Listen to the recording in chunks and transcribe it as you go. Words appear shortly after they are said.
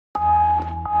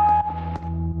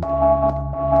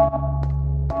Hey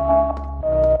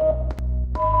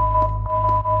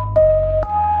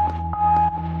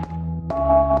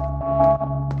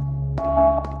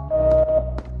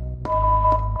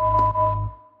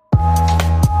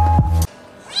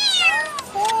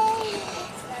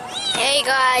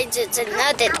guys, it's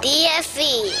another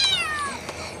DFE.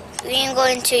 We're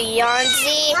going to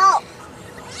Yonsey,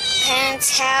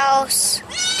 parents' house,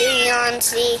 do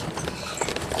Yonsey.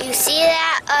 You see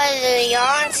that other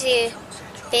Yonsey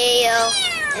video?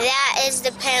 That is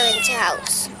the parents'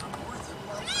 house.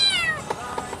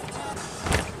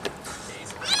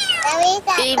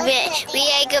 We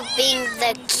like to bring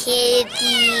the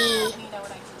kitty.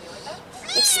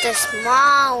 It's the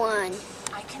small one.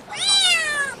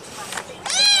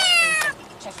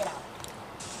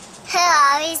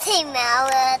 We see Mel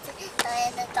in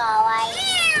the doorway.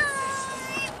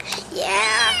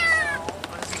 Yeah.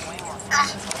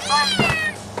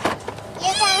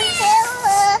 You can feel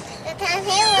her. You can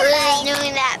feel her. We was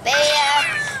doing that video.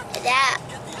 That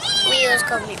we was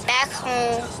coming back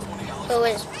home. It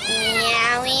was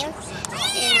meowing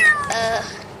in the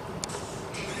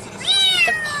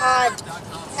pod.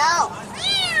 No.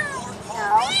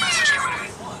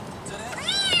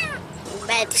 You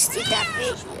better see that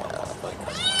video.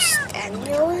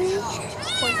 Standing or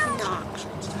not.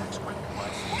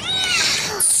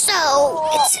 So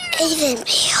it's Aiden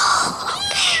video,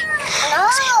 okay? No.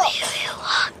 So we will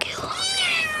walk you,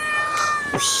 okay?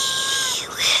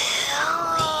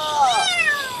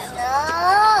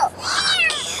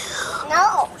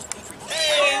 No.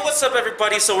 Hey, what's up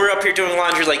everybody? So we're up here doing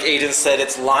laundry like Aiden said.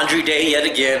 It's laundry day yet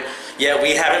again. Yeah,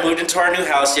 we haven't moved into our new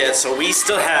house yet, so we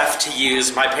still have to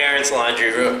use my parents'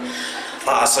 laundry room.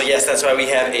 So yes, that's why we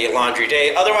have a laundry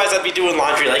day. Otherwise, I'd be doing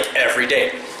laundry like every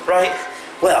day, right?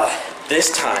 Well, this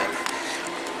time,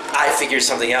 I figured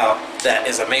something out that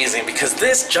is amazing because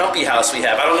this jumpy house we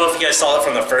have, I don't know if you guys saw it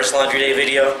from the first laundry day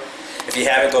video. If you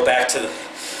haven't, go back to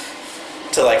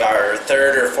like our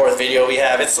third or fourth video we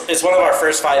have. It's one of our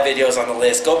first 5 videos on the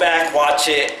list. Go back, watch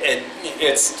it.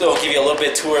 It'll give you a little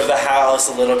bit tour of the house,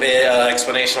 a little bit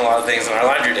explanation of a lot of things on our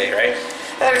laundry day, right?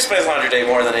 That explains laundry day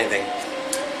more than anything.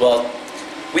 Well,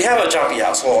 we have a jumpy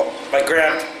house. Well, my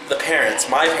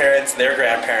parents, their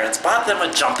grandparents bought them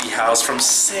a jumpy house from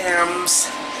Sam's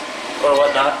or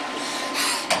whatnot.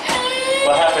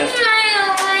 What happened?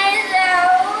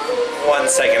 1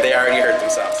 second, they already hurt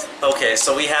themselves. Okay,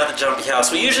 so we have the jumpy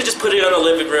house. We usually just put it in the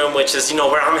living room, which is,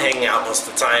 where I'm hanging out most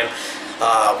of the time,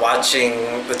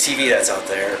 watching the TV that's out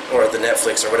there, or the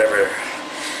Netflix or whatever.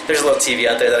 There's a little TV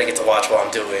out there that I get to watch while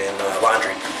I'm doing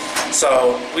laundry.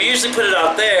 So we usually put it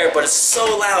out there, but it's so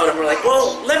loud, and we're like,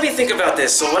 well, let me think about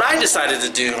this. So what I decided to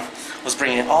do was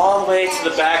bring it all the way to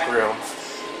the back room.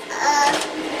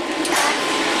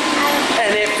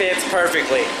 And it fits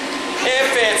perfectly. It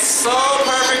fits so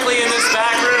perfectly in this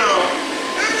back room.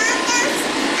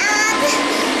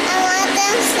 I want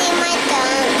them to see my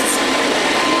thumbs.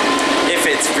 It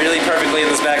fits really perfectly in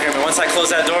this back room. And once I close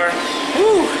that door,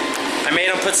 whoo, I made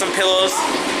them put some pillows.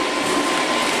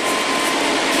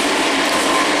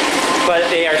 But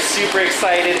they are super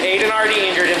excited. Aiden already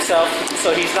injured himself,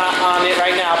 so he's not on it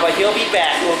right now, but he'll be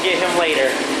back. We'll get him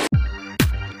later.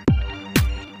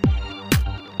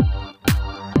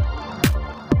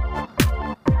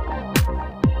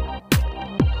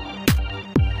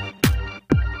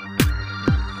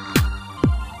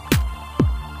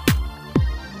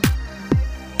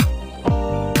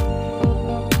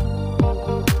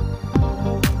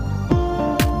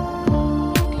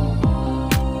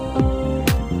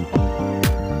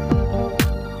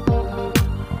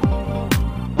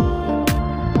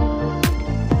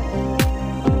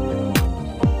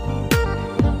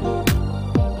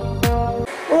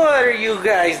 What are you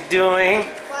guys doing?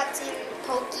 Watching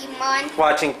Pokemon.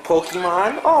 Watching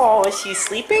Pokemon? Oh, is she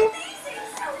sleeping?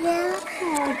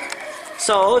 Yeah.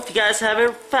 So, if you guys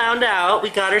haven't found out, we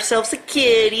got ourselves a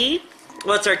kitty.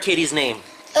 What's our kitty's name?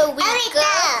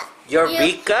 Eureka.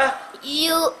 Eureka?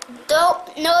 You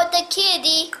don't know the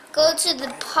kitty? Go to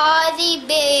the party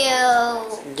video.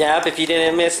 Yep, if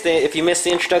you missed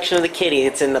the introduction of the kitty,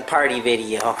 it's in the party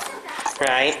video.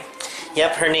 Right?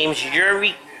 Yep, her name's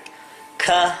Eureka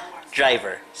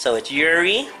Driver. So it's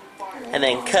Yuri, and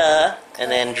then Ka, and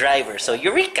then Driver. So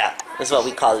Eureka is what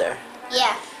we call her.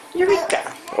 Yeah.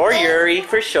 Eureka. Or Yuri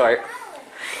for short.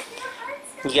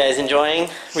 You guys enjoying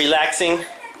relaxing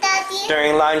Daddy?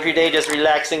 during laundry day, just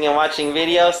relaxing and watching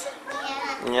videos?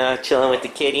 Yeah. Yeah, chilling with the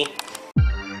kitty.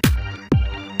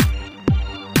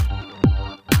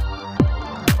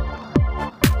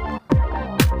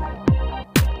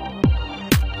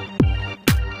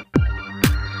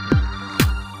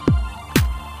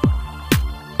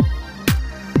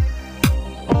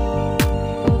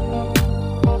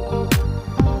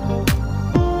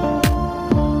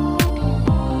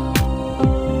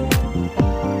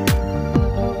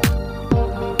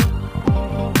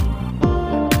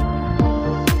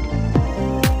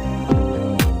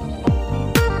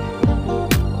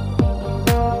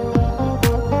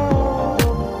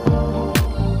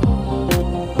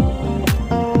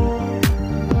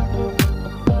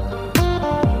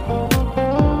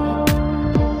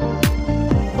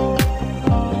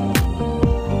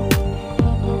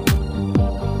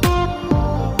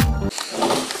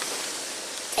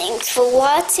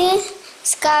 button,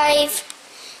 Skype,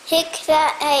 kick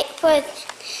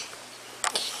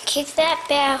that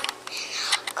bell.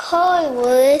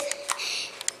 Code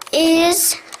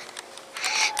is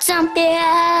something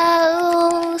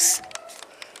else.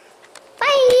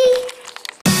 Bye.